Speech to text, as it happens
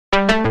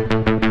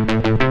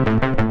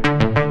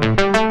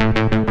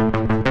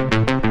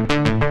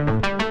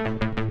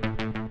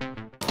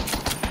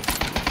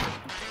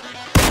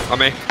On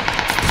me.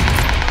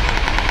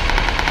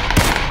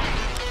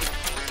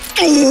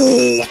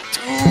 Oh,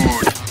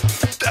 dude.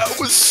 That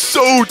was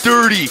so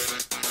dirty.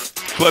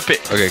 Flip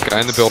it. Okay, guy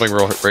in the building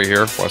right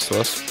here, west of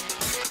us.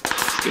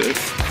 Good.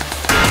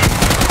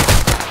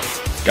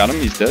 Got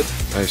him, he's dead.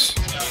 Nice.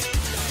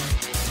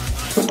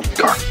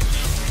 Car.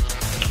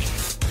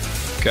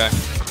 Okay.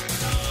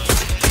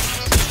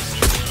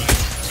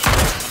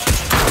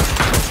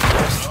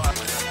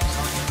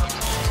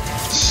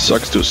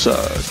 Sucks to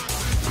suck.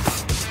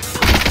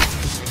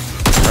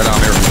 Right on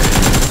here.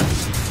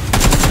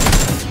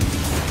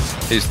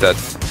 He's dead.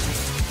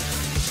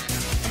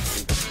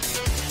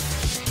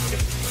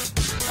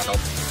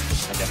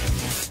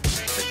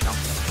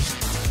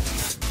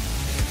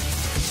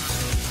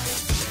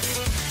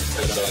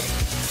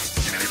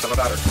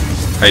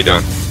 How you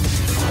doing?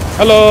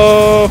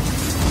 Hello!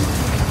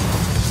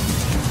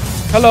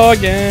 Hello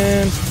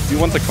again! You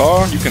want the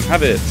car? You can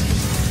have it.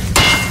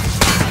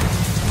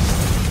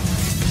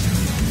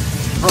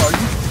 Bro, are you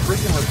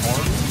freaking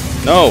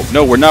retarded?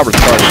 No, we're not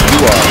retarded.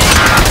 You are.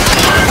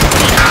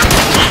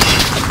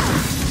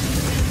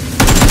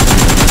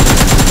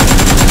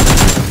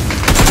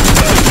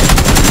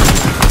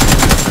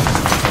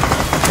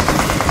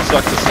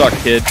 Suck to suck,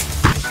 kid.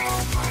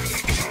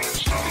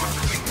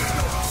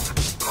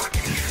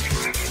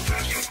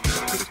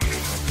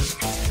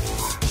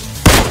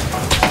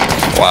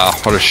 Wow,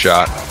 what a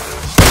shot.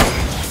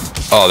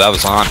 Oh, that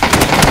was on.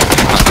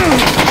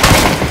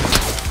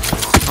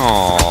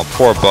 Oh,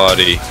 poor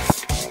buddy.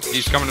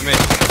 He's coming to me.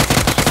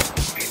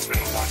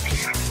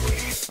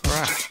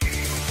 Alright.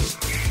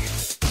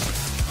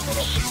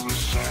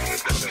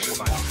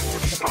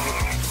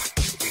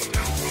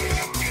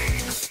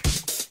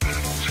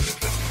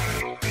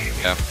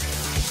 Yeah.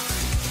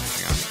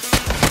 Hang on.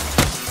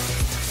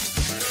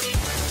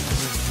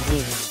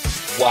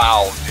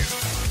 Wow, dude.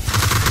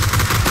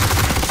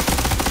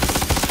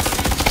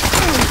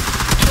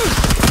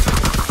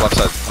 Left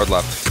side, or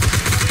left.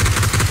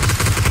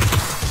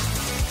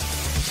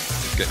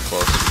 He's getting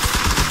close.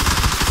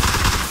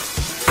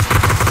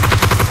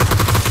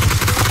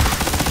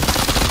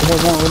 One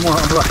more,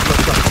 on the left.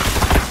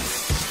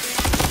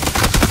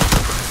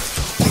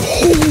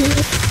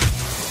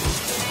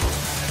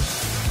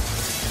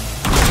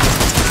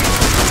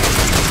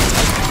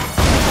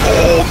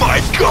 Oh my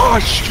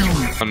gosh,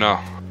 dude! Oh no.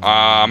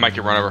 I might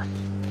get run over.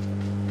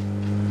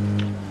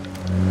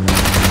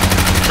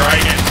 Try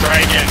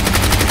again.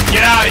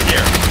 Get out of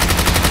here!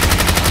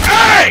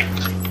 Hey!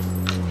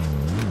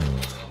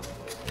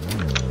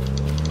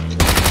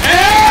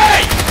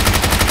 Hey!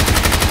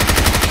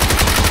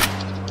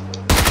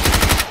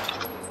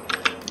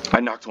 I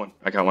knocked one.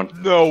 I got one.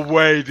 No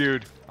way,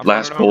 dude.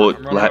 Last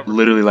bullet.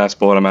 Literally last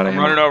bullet. I'm out of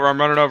ammo. I'm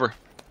running over.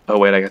 Oh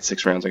wait, I got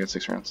 6 rounds.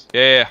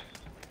 Yeah.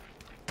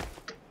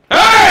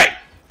 Hey!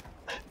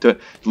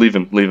 Leave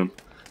him.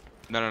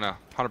 No.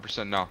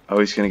 100% no. Oh,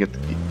 he's gonna get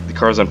the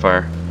car's on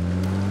fire.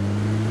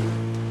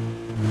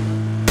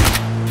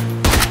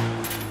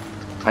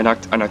 I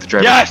knocked the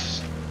driver.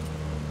 Yes!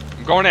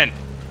 I'm going in.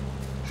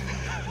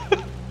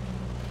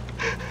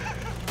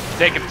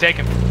 Take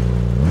him.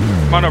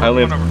 Come on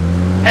over.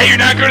 Hey, you're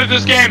not good at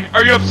this game.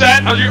 Are you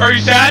upset? Are you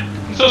sad?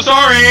 I'm so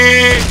sorry.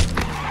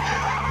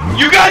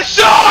 You guys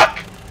suck!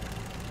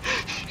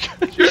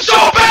 You're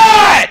so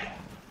bad!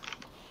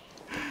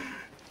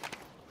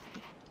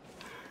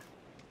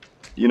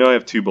 You know I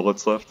have 2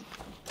 bullets left.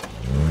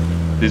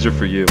 These are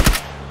for you.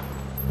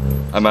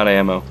 I'm out of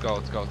ammo.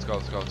 Let's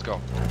go.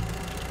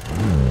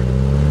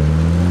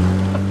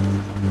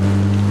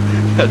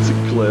 That's a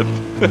clip.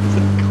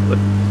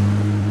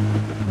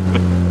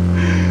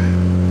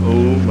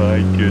 Oh my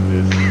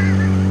goodness.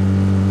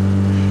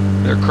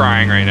 They're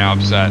crying right now,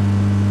 upset.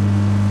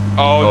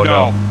 Oh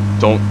no.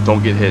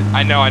 Don't get hit.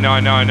 I know.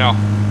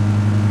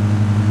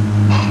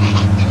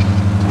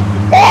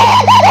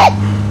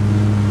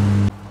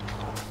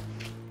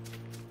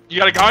 You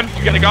got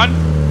a gun?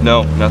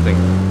 No, nothing.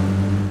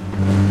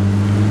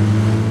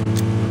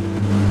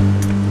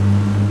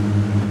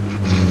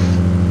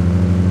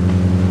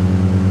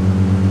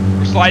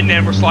 We're sliding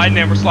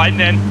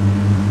in.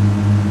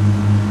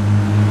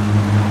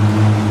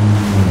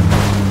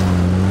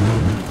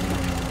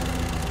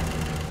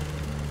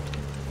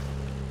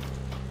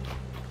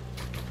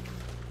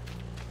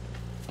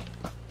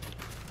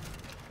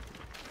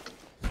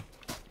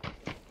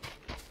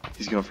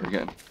 He's going for it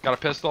again. Got a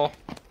pistol.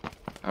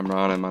 I'm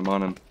on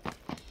him.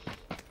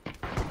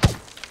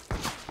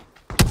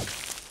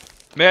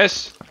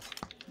 Miss.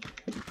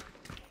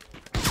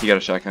 He got a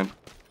shotgun.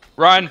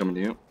 Run. Coming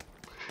to you.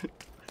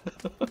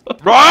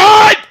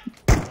 Run!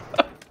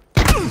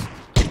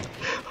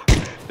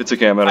 It's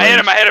okay, I'm out of I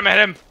hit range.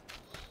 him.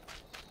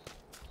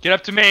 Get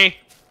up to me.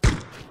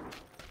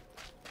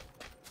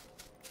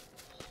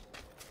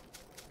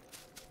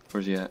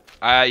 Where's he at?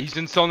 He's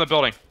still in the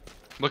building.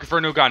 Looking for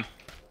a new gun.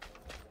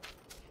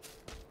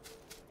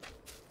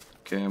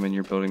 Okay, I'm in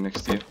your building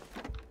next to you.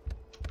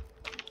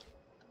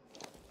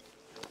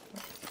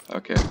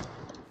 Okay.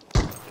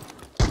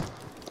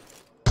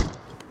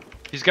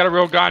 He's got a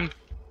real gun.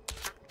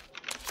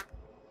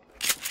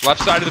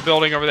 Left side of the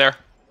building over there.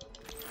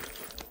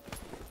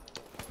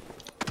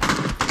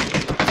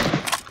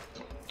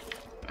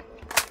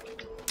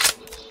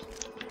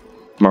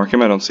 Mark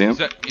him, I don't see him.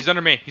 He's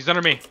under me. He's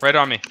under me. Right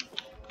on me.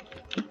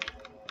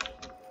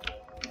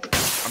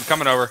 I'm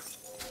coming over.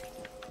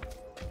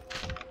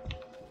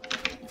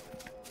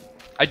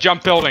 I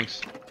jump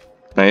buildings.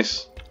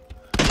 Nice.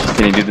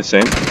 Can you do the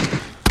same?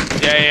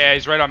 Yeah,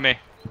 he's right on me.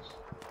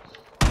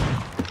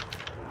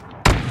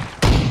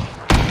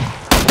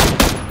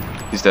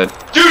 He's dead.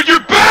 Dude, you're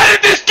bad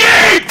at this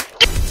game!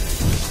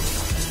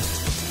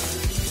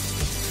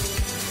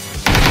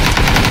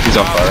 He's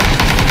on fire.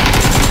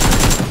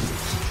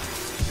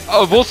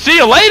 Oh, we'll see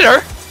you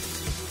later!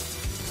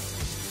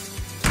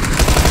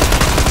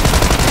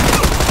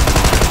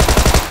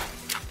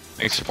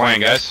 Thanks for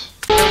playing,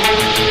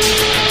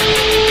 guys.